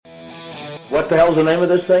What the hell's the name of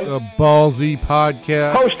this thing? The Ballzy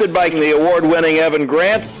podcast. Hosted by the award-winning Evan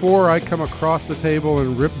Grant. Before I come across the table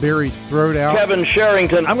and rip Barry's throat out. Kevin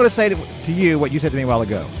Sherrington. I'm going to say to you what you said to me a while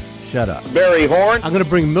ago. Shut up. Barry Horn. I'm going to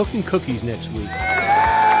bring milk and cookies next week.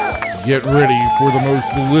 Get ready for the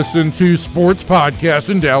most listened to sports podcast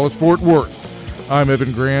in Dallas-Fort Worth. I'm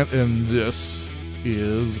Evan Grant, and this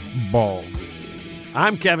is Ballzy.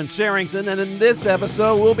 I'm Kevin Sherrington, and in this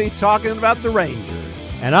episode, we'll be talking about the Rangers.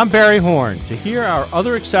 And I'm Barry Horn. To hear our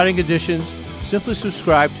other exciting editions, simply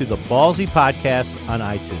subscribe to the Ballzy Podcast on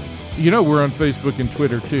iTunes. You know, we're on Facebook and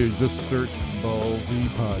Twitter, too. Just search Ballzy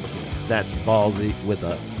Podcast. That's Ballzy with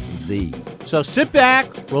a Z. So sit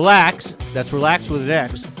back, relax, that's relax with an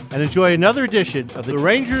X, and enjoy another edition of the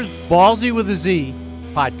Rangers Ballzy with a Z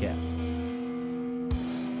podcast.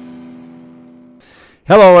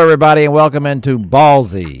 Hello, everybody, and welcome into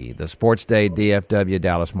Ballzy, the Sports Day DFW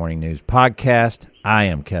Dallas Morning News podcast. I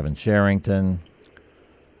am Kevin Sherrington.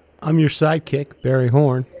 I'm your sidekick, Barry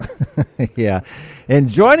Horn. Yeah. And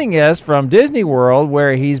joining us from Disney World,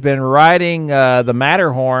 where he's been riding the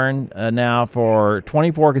Matterhorn now for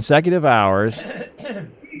 24 consecutive hours,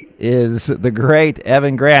 is the great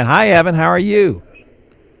Evan Grant. Hi, Evan. How are you?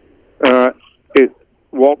 At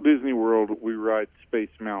Walt Disney World, we ride Space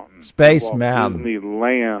Mountain. Space Mountain.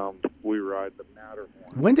 Disneyland, we ride the Matterhorn.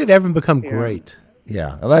 When did Evan become great?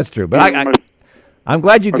 Yeah, well, that's true. But I'm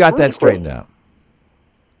glad you got that straightened out.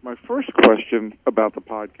 My first question about the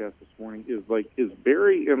podcast this morning is, is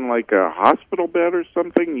Barry in a hospital bed or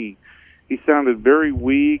something? He sounded very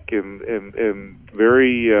weak and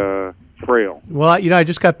very frail. Well, I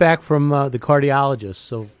just got back from the cardiologist,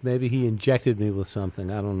 so maybe he injected me with something.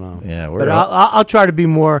 I don't know. Yeah, but I'll try to be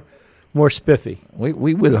more spiffy.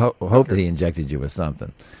 We would hope that he injected you with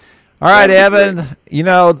something. All right, Evan. You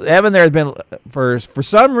know, Evan, there's been for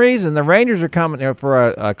some reason the Rangers are coming for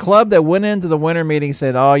a club that went into the winter meeting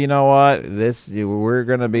said, "Oh, you know what? We're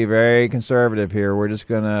going to be very conservative here. We're just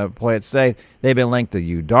going to play it safe." They've been linked to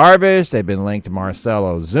Yu Darvish. They've been linked to Marcell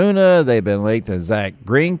Ozuna. They've been linked to Zach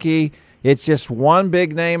Greinke. It's just one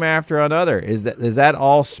big name after another. Is that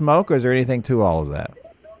all smoke, or is there anything to all of that?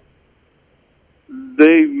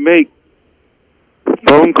 They make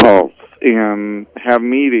phone calls and have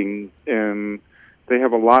meetings, and they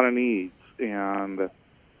have a lot of needs. And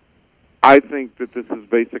I think that this has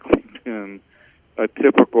basically been a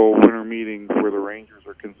typical winter meeting where the Rangers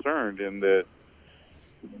are concerned, in that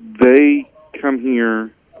they come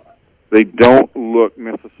here. They don't look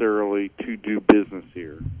necessarily to do business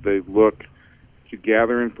here. They look to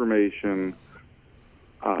gather information.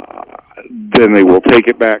 Then they will take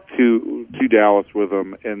it back to Dallas with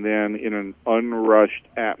them, and then in an unrushed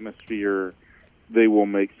atmosphere, they will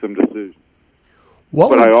make some decisions.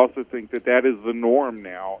 But I also think that is the norm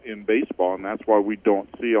now in baseball, and that's why we don't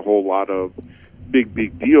see a whole lot of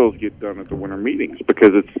big deals get done at the winter meetings,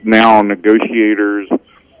 because it's now negotiators,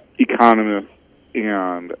 economists,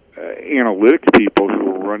 and analytics people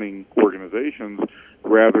who are running organizations,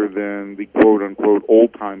 rather than the quote-unquote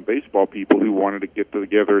old-time baseball people who wanted to get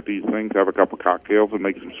together at these things, have a couple cocktails, and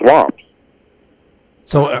make some swaps.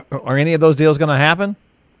 So are any of those deals going to happen?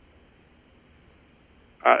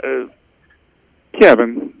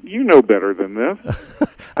 Kevin, you know better than this.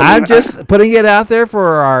 I'm just putting it out there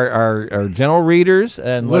for our general readers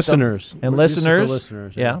and listeners.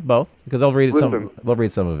 Listeners, yeah, both, because they'll read They'll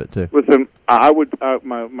read some of it too. Listen, I would.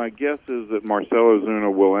 My guess is that Marcell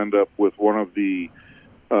Ozuna will end up with one of the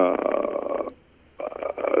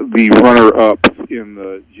runner-ups in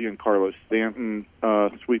the Giancarlo Stanton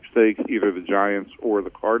sweepstakes, either the Giants or the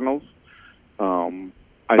Cardinals.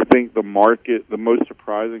 I think the most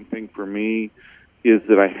surprising thing for me is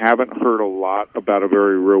that I haven't heard a lot about a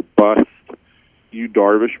very robust Yu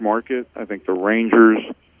Darvish market. I think the Rangers,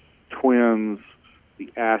 Twins,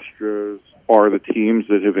 the Astros are the teams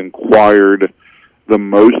that have inquired the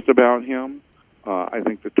most about him. I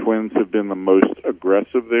think the Twins have been the most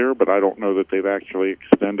aggressive there, but I don't know that they've actually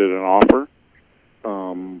extended an offer.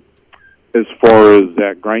 As far as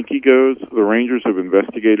Zach Greinke goes, the Rangers have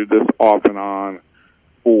investigated this off and on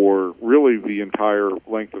for really the entire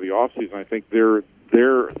length of the offseason. I think their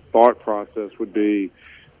thought process would be,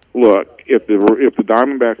 look, if the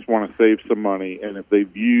Diamondbacks want to save some money, and if they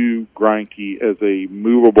view Greinke as a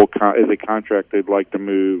movable as a contract they'd like to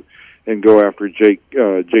move and go after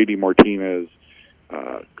J.D. Martinez,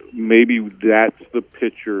 maybe that's the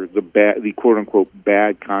pitcher, the quote unquote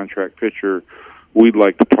bad contract pitcher we'd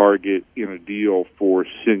like to target in a deal for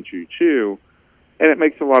Shin-Chu Chu. And it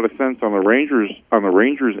makes a lot of sense on the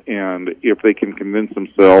Rangers end if they can convince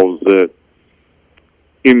themselves that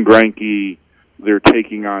in Greinke they're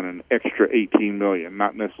taking on an extra $18 million,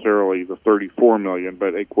 not necessarily the $34 million,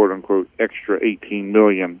 but a quote-unquote extra $18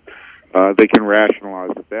 million. They can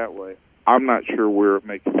rationalize it that way. I'm not sure where it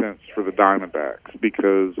makes sense for the Diamondbacks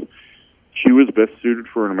because Q is best suited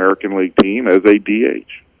for an American League team as a DH.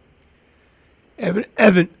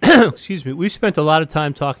 Evan, excuse me. We've spent a lot of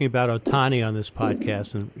time talking about Ohtani on this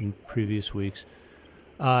podcast in previous weeks.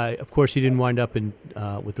 Of course, he didn't wind up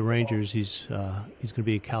with the Rangers. He's going to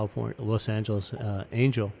be a Los Angeles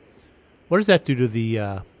Angel. What does that do to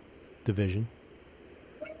the division?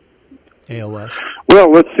 AOS.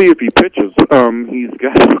 Well, let's see if he pitches. He's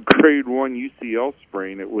got a grade 1 UCL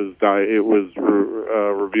sprain. It was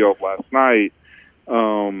revealed last night.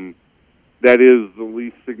 That is the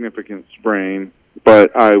least significant sprain, but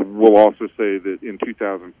I will also say that in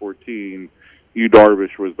 2014, Yu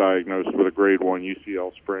Darvish was diagnosed with a grade 1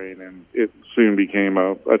 UCL sprain, and it soon became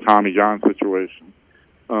a Tommy John situation.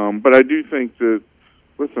 But I do think that,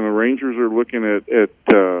 listen, the Rangers are looking at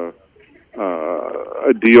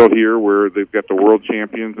a deal here where they've got the world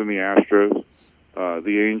champions in the Astros.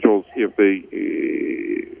 The Angels, if they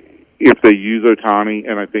use Ohtani,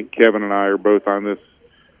 and I think Kevin and I are both on this,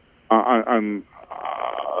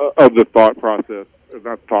 of the thought process,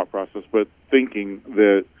 not thought process, but thinking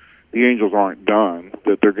that the Angels aren't done,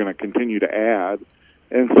 that they're going to continue to add,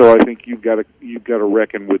 and so I think you've got to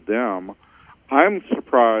reckon with them. I'm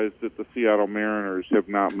surprised that the Seattle Mariners have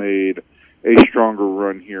not made a stronger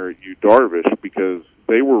run here at Yu Darvish because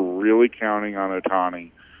they were really counting on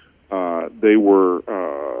Ohtani. They were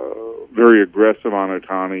very aggressive on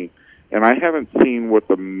Ohtani, and I haven't seen what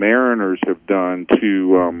the Mariners have done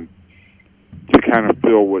to kind of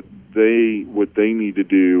fill what they need to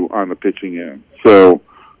do on the pitching end. So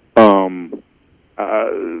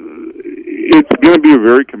it's going to be a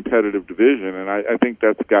very competitive division, and I think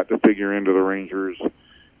that's got to figure into the Rangers'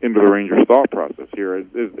 thought process here. As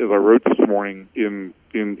I wrote this morning in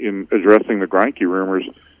addressing the Greinke rumors,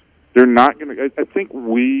 they're not going to. I think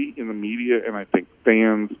we in the media and I think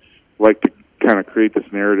fans like to kind of create this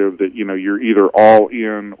narrative that you're either all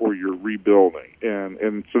in or you're rebuilding,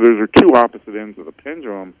 and so those are two opposite ends of the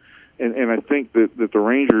pendulum, and I think that the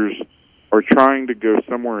Rangers are trying to go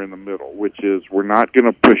somewhere in the middle, which is we're not going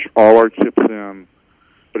to push all our chips in,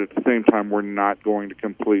 but at the same time we're not going to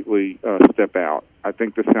completely step out. I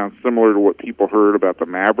think this sounds similar to what people heard about the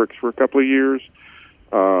Mavericks for a couple of years,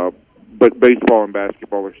 but baseball and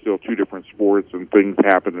basketball are still two different sports, and things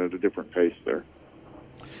happen at a different pace there.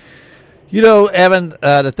 Evan,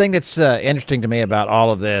 the thing that's interesting to me about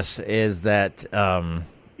all of this is that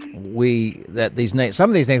these names, some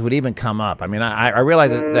of these names would even come up. I mean, I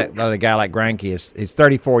realize that a guy like Greinke is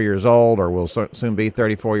 34 years old, or will soon be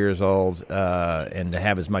 34 years old, and to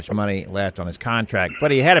have as much money left on his contract.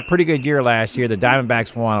 But he had a pretty good year last year. The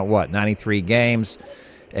Diamondbacks won 93 games,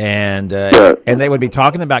 and they would be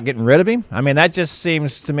talking about getting rid of him. I mean, that just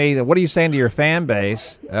seems to me. What are you saying to your fan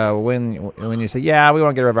base when you say, "Yeah, we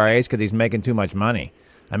want to get rid of our ace because he's making too much money"?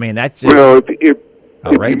 I mean, that's just if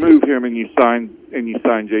you move him and you sign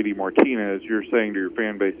JD Martinez, you're saying to your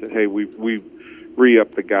fan base that, hey, we've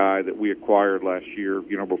re-upped the guy that we acquired last year,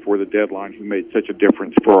 before the deadline, who made such a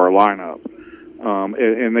difference for our lineup,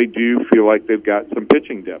 and they do feel like they've got some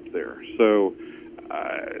pitching depth there. So.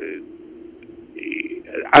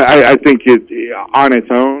 I think it on its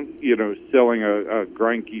own, selling a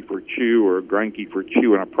Greinke for Chu or a Greinke for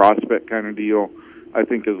Chu and a prospect kind of deal, I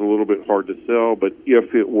think is a little bit hard to sell. But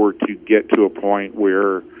if it were to get to a point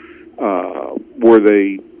where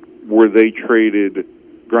they traded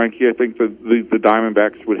Greinke, I think the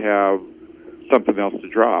Diamondbacks would have something else to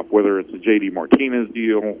drop, whether it's a JD Martinez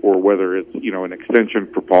deal or whether it's an extension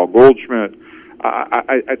for Paul Goldschmidt.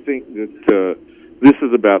 I think that. This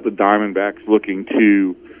is about the Diamondbacks looking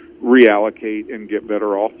to reallocate and get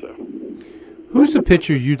better also. Who's the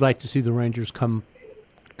pitcher you'd like to see the Rangers come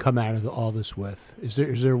out of all this with? Is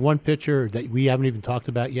there one pitcher that we haven't even talked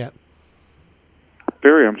about yet?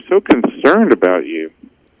 Barry, I'm so concerned about you.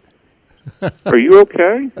 Are you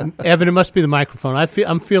okay? Evan, it must be the microphone.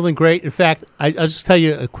 I'm feeling great. In fact, I'll just tell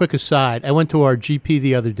you a quick aside. I went to our GP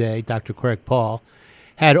the other day, Dr. Craig Paul,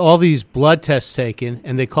 had all these blood tests taken,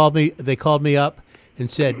 and they called me up and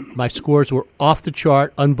said my scores were off the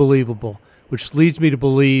chart, unbelievable, which leads me to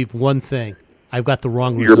believe one thing. I've got the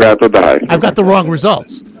wrong results. You're about to die. I've got the wrong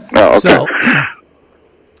results. Oh, okay. So,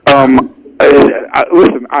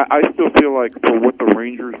 listen, I still feel like for what the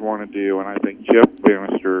Rangers want to do, and I think Jeff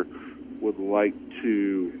Bannister would like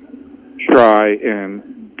to try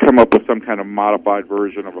and come up with some kind of modified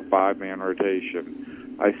version of a 5-man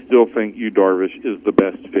rotation. I still think Yu Darvish is the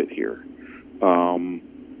best fit here.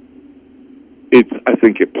 I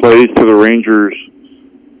think it plays to the Rangers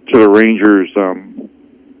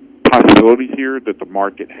possibilities here that the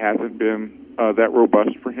market hasn't been that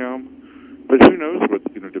robust for him. But who knows what's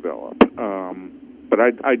going to develop? But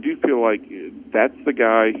I do feel like that's the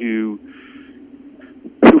guy who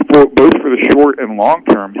both for the short and long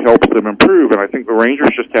term helps them improve. And I think the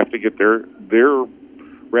Rangers just have to get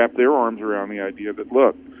wrap their arms around the idea that,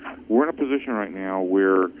 look, we're in a position right now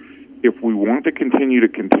where if we want to continue to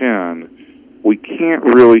contend, we can't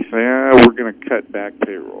really say, we're going to cut back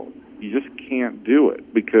payroll. You just can't do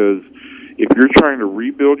it, because if you're trying to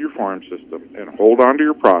rebuild your farm system and hold on to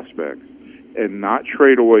your prospects and not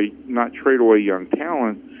trade away young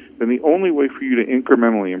talent, then the only way for you to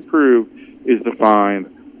incrementally improve is to find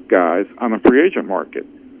guys on the free agent market.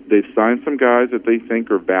 They've signed some guys that they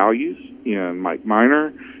think are values in Mike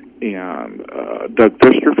Minor and Doug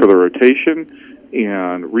Fister for the rotation,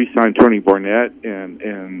 and re-signed Tony Barnett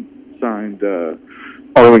and signed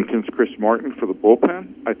Arlington's Chris Martin for the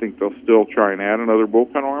bullpen. I think they'll still try and add another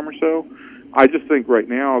bullpen arm or so. I just think right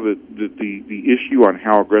now that the issue on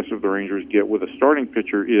how aggressive the Rangers get with a starting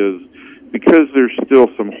pitcher is because there's still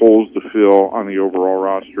some holes to fill on the overall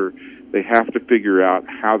roster. They have to figure out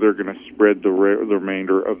how they're going to spread the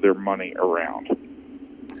remainder of their money around.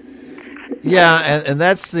 Yeah, and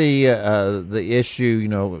that's the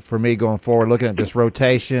issue, for me going forward, looking at this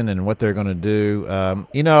rotation and what they're going to do.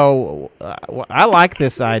 I like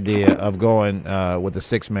this idea of going with a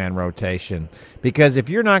six-man rotation, because if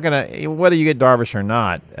you're not going to, whether you get Darvish or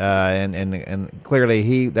not, and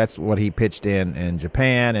clearly that's what he pitched in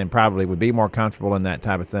Japan and probably would be more comfortable in that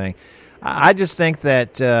type of thing. I just think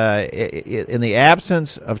that in the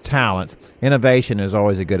absence of talent, innovation is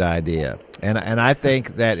always a good idea, and I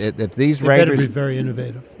think that if these Rangers better be very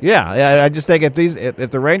innovative. Yeah, I just think if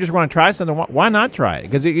the Rangers want to try something, why not try it?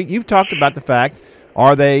 Because you've talked about the fact,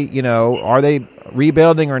 are they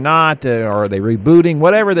rebuilding or not, or are they rebooting?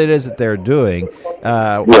 Whatever it is that they're doing,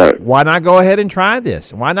 right. Why not go ahead and try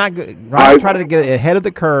this? Why not try to get ahead of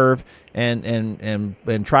the curve and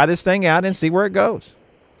try this thing out and see where it goes?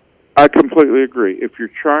 I completely agree. If you're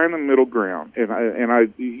trying the middle ground, I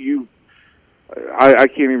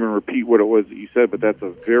can't even repeat what it was that you said, but that's a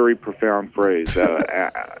very profound phrase.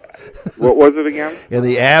 What was it again? In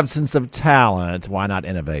the absence of talent, why not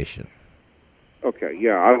innovation? Okay,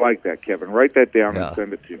 yeah, I like that, Kevin. Write that down and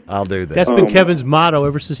send it to me. I'll do that. That's been Kevin's motto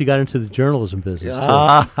ever since he got into the journalism business.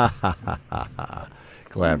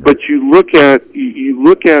 Clever. But you look at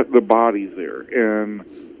the bodies there, and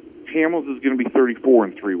Hamels is going to be 34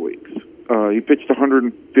 in 3 weeks. He pitched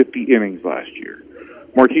 150 innings last year.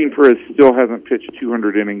 Martin Perez still hasn't pitched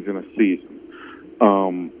 200 innings in a season.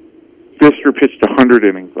 Fister pitched 100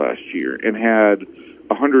 innings last year and had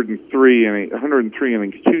 103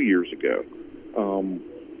 innings 2 years ago.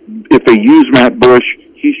 If they use Matt Bush,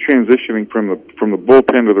 he's transitioning from the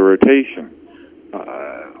bullpen to the rotation.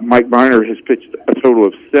 Mike Minor has pitched a total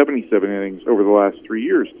of 77 innings over the last 3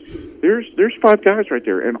 years. There's 5 guys right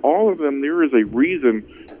there, and all of them, there is a reason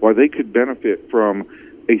why they could benefit from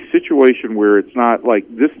a situation where it's not like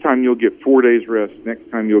this time you'll get 4 days rest, next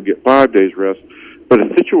time you'll get 5 days rest, but a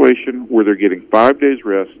situation where they're getting 5 days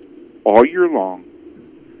rest all year long,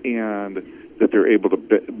 and that they're able to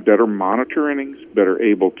better monitor innings, better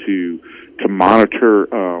able to monitor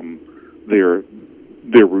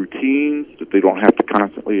their routines, that they don't have to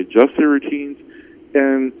constantly adjust their routines.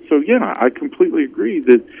 And so, yeah, I completely agree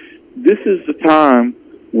that this is the time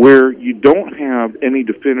where you don't have any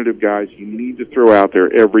definitive guys you need to throw out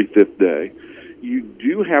there every 5th day. You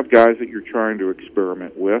do have guys that you're trying to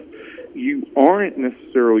experiment with. You aren't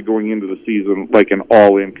necessarily going into the season like an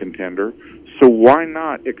all-in contender. So why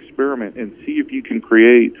not experiment and see if you can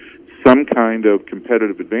create some kind of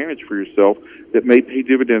competitive advantage for yourself that may pay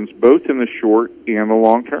dividends both in the short and the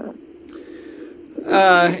long term?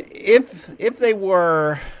 If they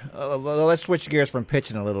were, let's switch gears from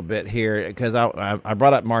pitching a little bit here, because I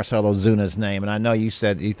brought up Marcell Ozuna's name, and I know you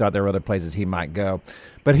said you thought there were other places he might go.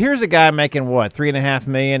 But here's a guy making what, $3.5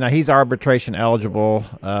 million? Now, he's arbitration eligible,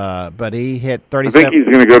 but he hit 37. I think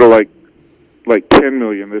he's going to go to like $10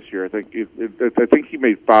 million this year. I think he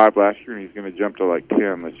made 5 last year, and he's going to jump to like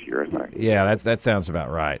 10 this year, I think. Yeah, that sounds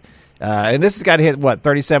about right. And this guy hit,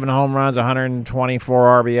 37 home runs,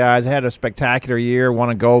 124 RBIs, had a spectacular year, won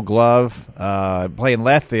a Gold Glove, playing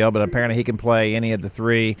left field, but apparently he can play any of the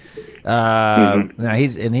 3. Now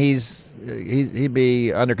he'd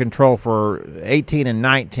be under control for 18 and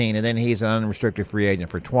 19, and then he's an unrestricted free agent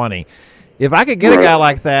for 20. if I could get a Right. guy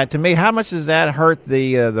like that, to me, how much does that hurt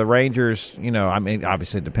the Rangers? I mean,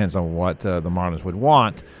 obviously it depends on what the Marlins would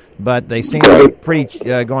want, but they seem to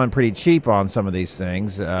be going pretty cheap on some of these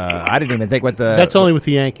things. I didn't even think what the That's only with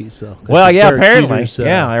the Yankees, though. 'cause well, yeah, Derek apparently,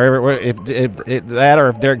 Jeter's, if that or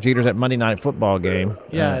if Derek Jeter's at Monday Night Football game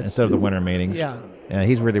instead of the winter meetings,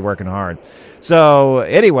 he's really working hard. So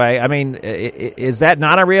anyway, I mean, is that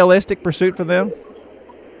not a realistic pursuit for them?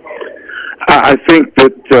 I think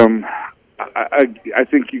that I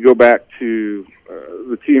think you go back to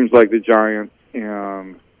the teams like the Giants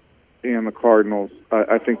and the Cardinals.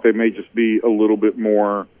 I think they may just be a little bit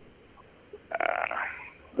more.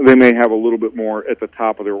 They may have a little bit more at the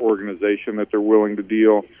top of their organization that they're willing to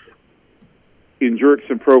deal. In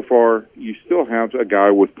Jurickson Profar, you still have a guy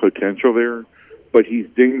with potential there, but he's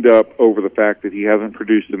dinged up over the fact that he hasn't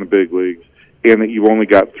produced in the big leagues and that you've only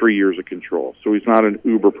got 3 years of control. So he's not an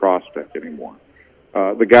uber prospect anymore.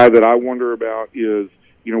 The guy that I wonder about is,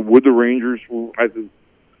 would the Rangers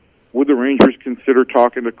consider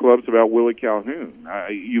talking to clubs about Willie Calhoun?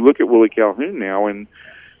 You look at Willie Calhoun now, and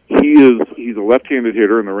he's a left-handed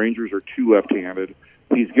hitter, and the Rangers are too left-handed.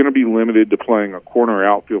 He's going to be limited to playing a corner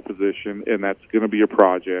outfield position, and that's going to be a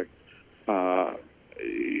project.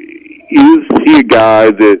 Is he a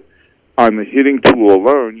guy that, on the hitting tool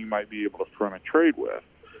alone, you might be able to front a trade with?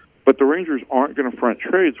 But the Rangers aren't going to front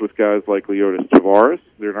trades with guys like Leotis Taveras.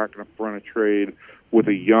 They're not going to front a trade with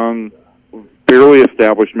a young, barely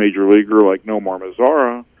established major leaguer like Nomar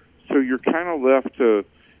Mazara. So you're kind of left to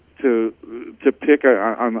pick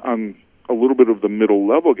on a little bit of the middle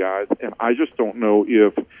level guys, and I just don't know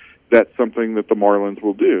if that's something that the Marlins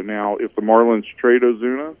will do. Now, if the Marlins trade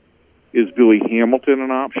Ozuna, is Billy Hamilton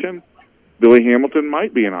an option? Billy Hamilton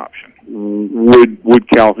might be an option. Would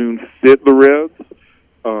Calhoun fit the Reds?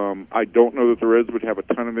 I don't know that the Reds would have a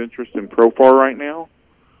ton of interest in Profar right now,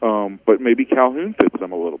 but maybe Calhoun fits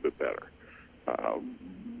them a little bit better.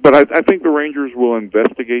 But I think the Rangers will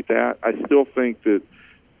investigate that. I still think that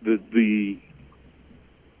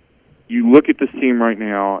you look at this team right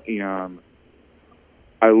now, and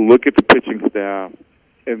I look at the pitching staff,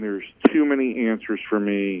 and there's too many answers for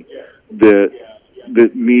me that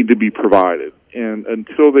need to be provided. And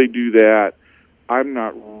until they do that, I'm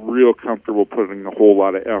not real comfortable putting a whole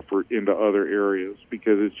lot of effort into other areas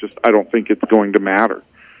because it's just, I don't think it's going to matter.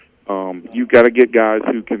 You've got to get guys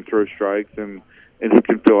who can throw strikes and who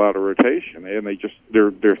can fill out a rotation, and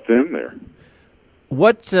they're thin there.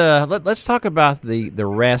 Let's talk about the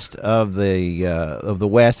rest of the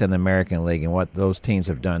West and the American League and what those teams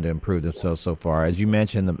have done to improve themselves so far. As you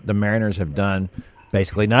mentioned, the Mariners have done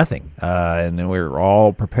basically nothing, and we're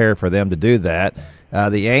all prepared for them to do that.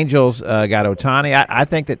 The Angels got Ohtani. I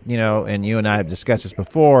think that, and you and I have discussed this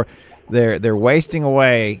before, they're wasting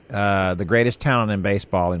away the greatest talent in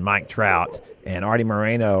baseball in Mike Trout, and Artie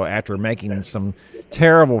Moreno, after making some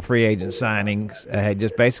terrible free agent signings, had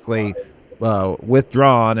just basically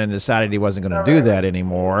withdrawn and decided he wasn't going to do that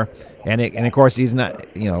anymore. And of course he's not,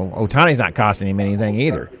 Ohtani's not costing him anything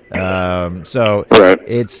either. So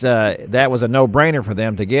it's that was a no-brainer for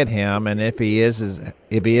them to get him. And if he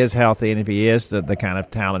is healthy and if he is the kind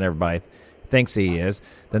of talent everybody thinks he is,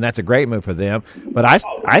 then that's a great move for them. But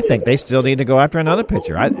I think they still need to go after another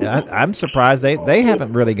pitcher. I'm surprised they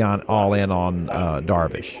haven't really gone all in on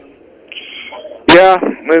Darvish. Yeah,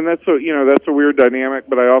 and that's a weird dynamic,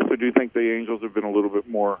 but I also do think the Angels have been a little bit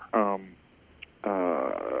more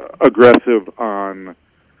aggressive on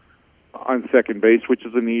second base, which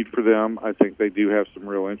is a need for them. I think they do have some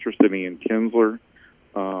real interest in Ian Kinsler.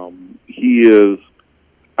 He is,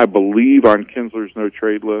 I believe, on Kinsler's no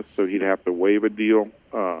trade list, so he'd have to waive a deal.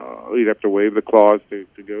 He'd have to waive the clause to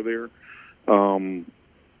go there.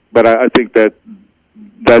 But I think that's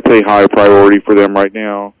a high priority for them right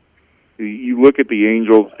now. You look at the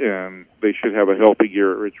Angels, and they should have a healthy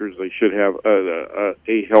Garrett Richards. They should have a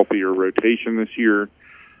healthier rotation this year.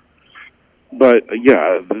 But,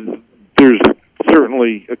 yeah, there's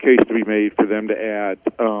certainly a case to be made for them to add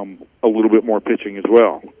a little bit more pitching as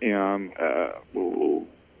well. And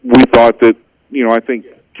we thought that, I think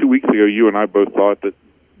 2 weeks ago, you and I both thought that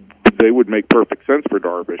they would make perfect sense for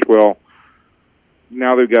Darvish. Well,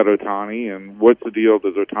 now they've got Ohtani, and what's the deal?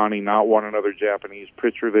 Does Ohtani not want another Japanese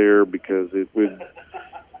pitcher there because it would,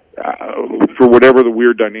 for whatever the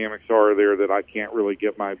weird dynamics are there that I can't really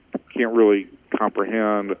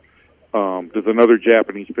comprehend? Does another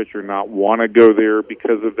Japanese pitcher not want to go there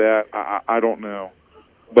because of that? I don't know,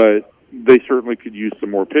 but they certainly could use some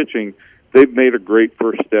more pitching. They've made a great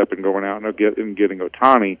first step in going out and getting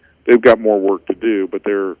Ohtani. They've got more work to do, but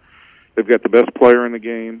they've got the best player in the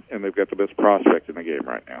game, and they've got the best prospect in the game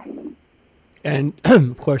right now. And,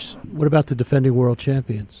 of course, what about the defending world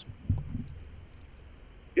champions?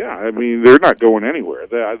 Yeah, I mean, they're not going anywhere.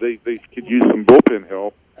 They could use some bullpen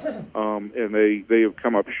help, and they have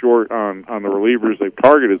come up short on the relievers they've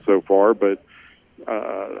targeted so far. But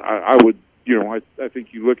I would, I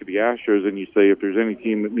think you look at the Astros and you say if there's any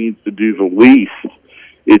team that needs to do the least,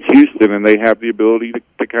 it's Houston, and they have the ability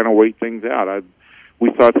to kind of wait things out.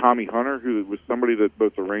 We saw Tommy Hunter, who was somebody that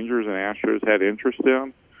both the Rangers and Astros had interest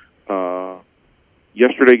in,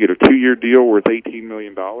 yesterday get a 2-year deal worth $18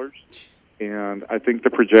 million. And I think the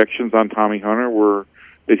projections on Tommy Hunter were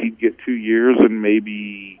that he'd get 2 years and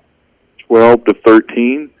maybe 12 to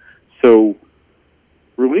 13. So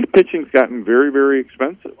relief pitching's gotten very, very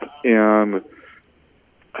expensive. And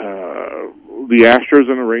the Astros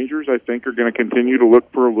and the Rangers, I think, are going to continue to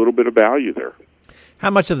look for a little bit of value there. How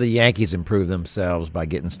much have the Yankees improved themselves by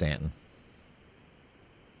getting Stanton?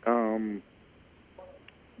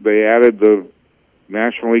 They added the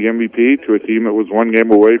National League MVP to a team that was one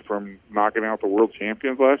game away from knocking out the world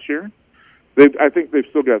champions last year. I think they've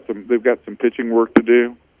still got some pitching work to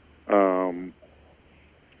do.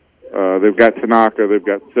 They've got Tanaka, they've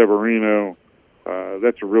got Severino.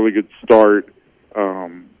 That's a really good start.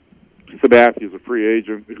 Sabathia is a free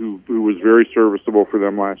agent who was very serviceable for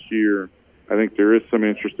them last year. I think there is some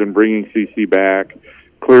interest in bringing CC back.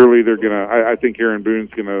 Clearly, they're gonna. I think Aaron Boone's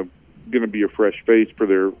gonna be a fresh face for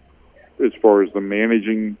their, as far as the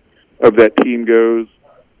managing of that team goes,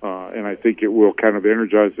 and I think it will kind of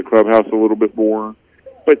energize the clubhouse a little bit more.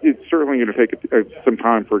 But it's certainly going to take some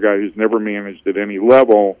time for a guy who's never managed at any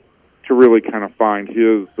level to really kind of find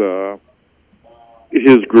his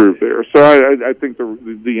groove there. So I think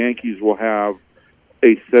the Yankees will have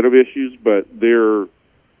a set of issues, but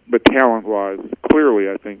talent-wise, clearly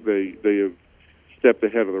I think they have stepped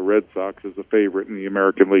ahead of the Red Sox as a favorite in the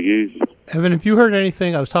American League East. Evan, have you heard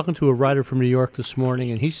anything? I was talking to a writer from New York this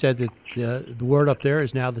morning, and he said that the word up there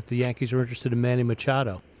is now that the Yankees are interested in Manny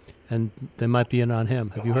Machado, and they might be in on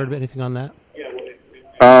him. Have you heard anything on that?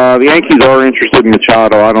 The Yankees are interested in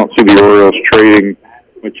Machado. I don't see the Orioles trading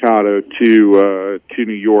Machado to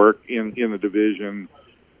New York in the division,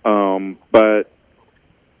 but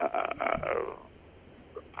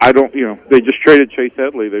I don't. They just traded Chase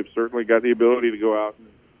Headley. They've certainly got the ability to go out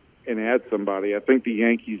and add somebody. I think the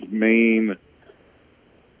Yankees' main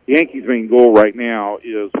goal right now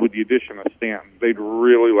is, with the addition of Stanton, they'd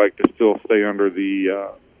really like to still stay under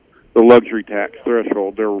the luxury tax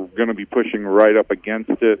threshold. They're going to be pushing right up against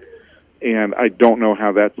it, and I don't know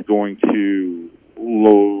how that's going to,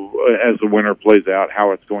 as the winter plays out,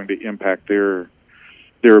 how it's going to impact their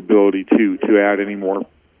ability to add any more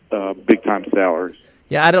big-time salaries.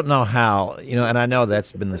 Yeah, I don't know how, and I know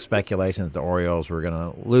that's been the speculation that the Orioles were going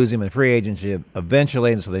to lose him in free agency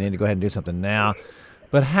eventually, and so they need to go ahead and do something now.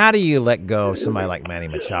 But how do you let go of somebody like Manny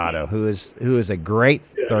Machado, who is a great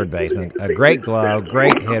third baseman, a great glove,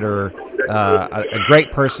 great hitter, a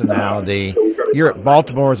great personality? You're at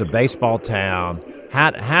Baltimore as a baseball town.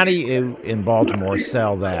 How do you in Baltimore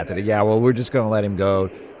sell that? We're just going to let him go.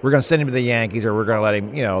 We're going to send him to the Yankees, or we're going to let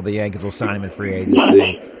him, the Yankees will sign him in free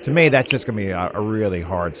agency. To me, that's just going to be a really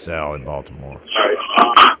hard sell in Baltimore.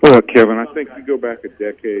 Well, Kevin, I think you go back a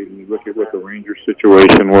decade and you look at what the Rangers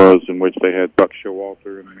situation was, in which they had Buck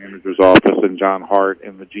Showalter in the manager's office and John Hart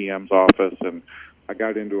in the GM's office, and I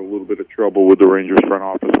got into a little bit of trouble with the Rangers front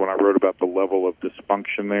office when I wrote about the level of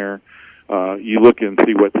dysfunction there. You look and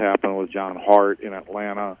see what's happened with John Hart in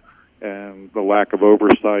Atlanta and the lack of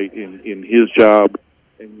oversight in his job.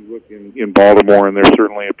 And you look in Baltimore, and there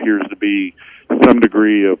certainly appears to be some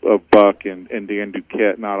degree of Buck and Dan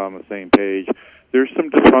Duquette not on the same page. There's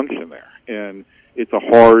some dysfunction there, and it's a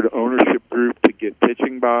hard ownership group to get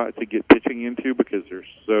pitching into because they're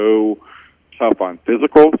so tough on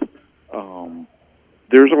physicals.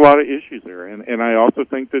 There's a lot of issues there, and I also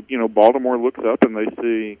think that Baltimore looks up and they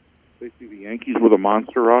see the Yankees with a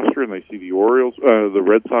monster roster, and they see the Orioles, the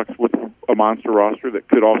Red Sox with a monster roster that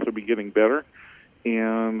could also be getting better.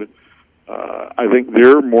 And I think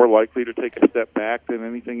they're more likely to take a step back than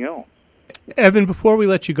anything else. Evan, before we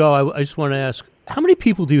let you go, I just want to ask, how many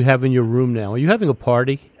people do you have in your room now? Are you having a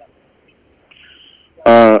party?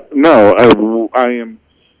 No, I am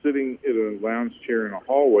sitting in a lounge chair in a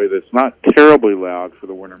hallway that's not terribly loud for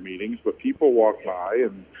the winter meetings, but people walk by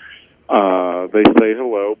and they say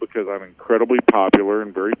hello because I'm incredibly popular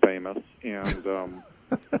and very famous, and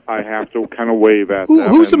I have to kind of wave at them.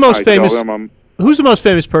 Who's the most famous? Who's the most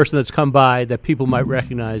famous person that's come by that people might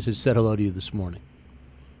recognize has said hello to you this morning?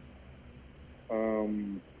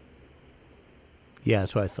 Yeah,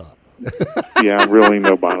 that's what I thought. Yeah, really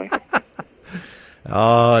nobody.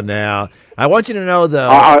 Oh, now I want you to know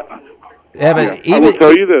though. Evan, I will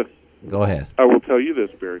tell you this. Go ahead. I will tell you this,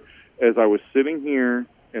 Barry. As I was sitting here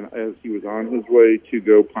and as he was on his way to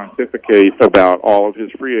go pontificate about all of his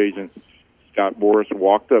free agents, Scott Boras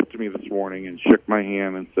walked up to me this morning and shook my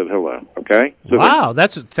hand and said hello. Okay? So Wow,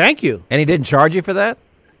 thank you. And he didn't charge you for that?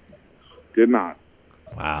 did not.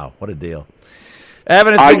 Wow, what a deal.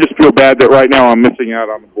 Evan, I just feel bad that right now I'm missing out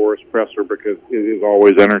on the Boris presser because it is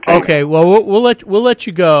always entertaining. Okay, well we'll let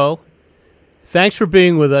you go. Thanks for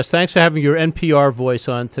being with us. Thanks for having your NPR voice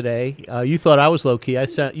on today. You thought I was low key.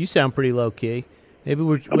 You sound pretty low key. Maybe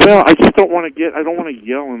we're. Well, I just don't want to I don't want to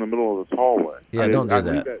yell in the middle of this hallway. Yeah, don't do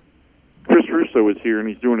that. Chris Russo is here and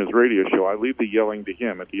he's doing his radio show. I leave the yelling to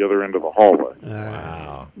him at the other end of the hallway.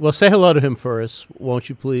 Wow. Well, say hello to him for us, won't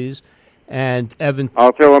you, please? And Evan,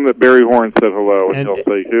 I'll tell him that Barry Horn said hello, and he'll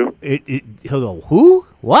say who? He'll go, who?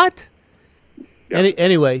 What? Yeah.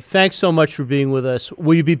 Anyway, thanks so much for being with us.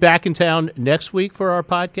 Will you be back in town next week for our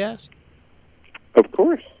podcast? Of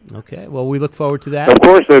course. Okay. Well, we look forward to that. Of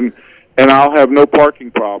course, and I'll have no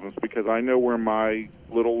parking problems because I know where my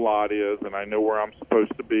little lot is, and I know where I'm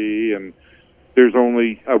supposed to be, and I've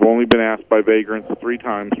only been asked by vagrants 3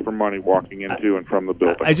 times for money walking into and from the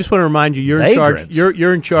building. I just want to remind you, you're Vagrants? in charge.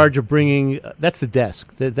 You're in charge of bringing. That's the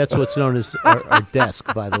desk. That's what's known as our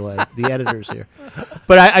desk, by the way. The editors here.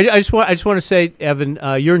 But I just want to say, Evan,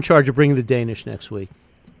 you're in charge of bringing the Danish next week.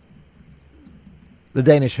 The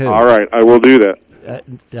Danish who? All right, I will do that.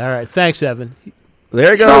 All right. Thanks, Evan.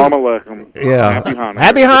 There he goes. Salam alaikum. Yeah. Happy Hanukkah.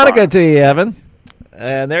 Happy Hanukkah Goodbye. to you, Evan.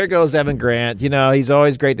 And there goes Evan Grant. You know, he's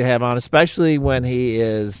always great to have on, especially when he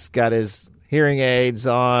is got his hearing aids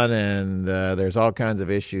on and there's all kinds of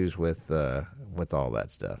issues with all that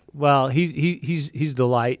stuff. Well, he's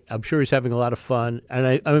delight. I'm sure he's having a lot of fun,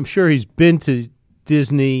 and I'm sure he's been to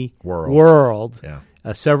Disney World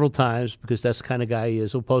several times because that's the kind of guy he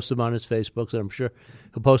is. He'll post them on his Facebook, and I'm sure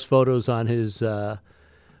he'll post photos on his.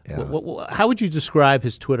 How would you describe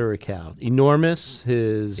his Twitter account? Enormous.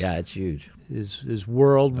 It's huge. His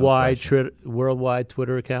worldwide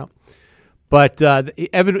Twitter account. But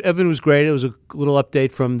Evan was great. It was a little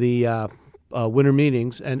update from the winter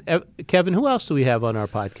meetings. And Kevin, who else do we have on our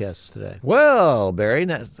podcast today? Well, Barry,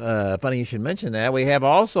 that's funny you should mention that. We have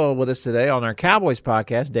also with us today on our Cowboys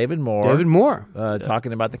podcast, David Moore.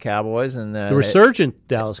 Talking about the Cowboys and the resurgent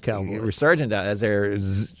Dallas Cowboys. Resurgent as they're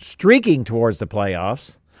streaking towards the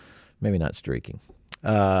playoffs. Maybe not streaking.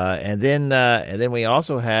 And then we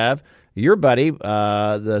also have your buddy,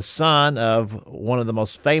 the son of one of the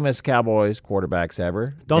most famous Cowboys quarterbacks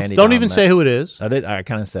ever. Don't even say who it is. I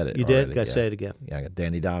kind of said it. You already, did? Got to say it again. Yeah, I got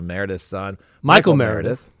Danny Don Meredith's son, Michael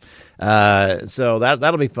Meredith. So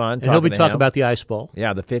that'll be fun. And he'll be talking about the Ice Bowl.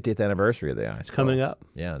 Yeah, the 50th anniversary of the Ice Bowl. It's coming up.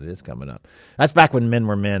 Yeah, it is coming up. That's back when men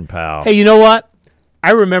were men, pal. Hey, you know what?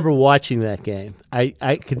 I remember watching that game. I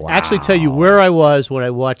can actually tell you where I was when I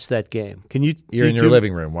watched that game. Can you? You're in your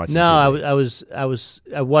living room watching. No, TV.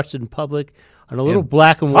 I watched it in public on a little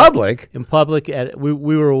black and white. In public. We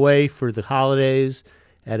were away for the holidays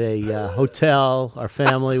at a hotel. Our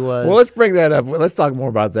family was. Well, let's bring that up. Let's talk more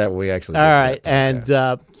about that when we actually. All right, and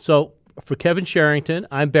so for Kevin Sherrington,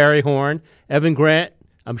 I'm Barry Horn. Evan Grant,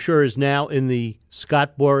 I'm sure, is now in the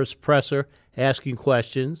Scott Boras presser asking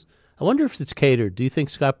questions. I wonder if it's catered. Do you think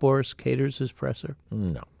Scott Boras caters his presser?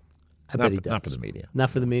 No. I bet he does. Not for the media. Not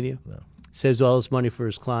for the media? No. Saves all his money for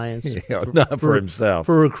his clients. Not for himself.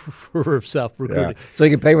 For himself. Yeah. So he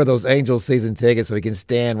can pay for those Angels season tickets so he can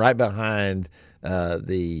stand right behind when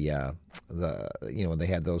they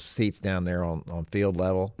had those seats down there on field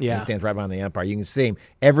level. Yeah. He stands right behind the umpire. You can see him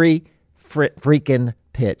every freaking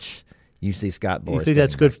pitch. You see Scott Boras. You think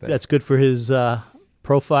that's good? That's good for his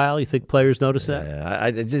profile? You think players notice that? Yeah,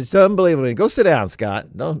 it's just unbelievable. Go sit down, Scott.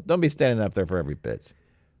 Don't be standing up there for every pitch.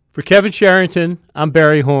 For Kevin Sherrington, I'm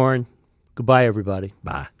Barry Horn. Goodbye, everybody.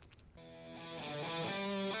 Bye.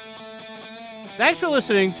 Thanks for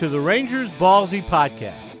listening to the Rangers Ballzy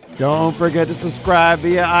podcast. Don't forget to subscribe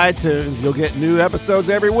via iTunes. You'll get new episodes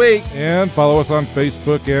every week. And follow us on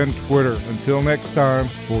Facebook and Twitter. Until next time,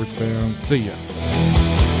 sports fans, see ya.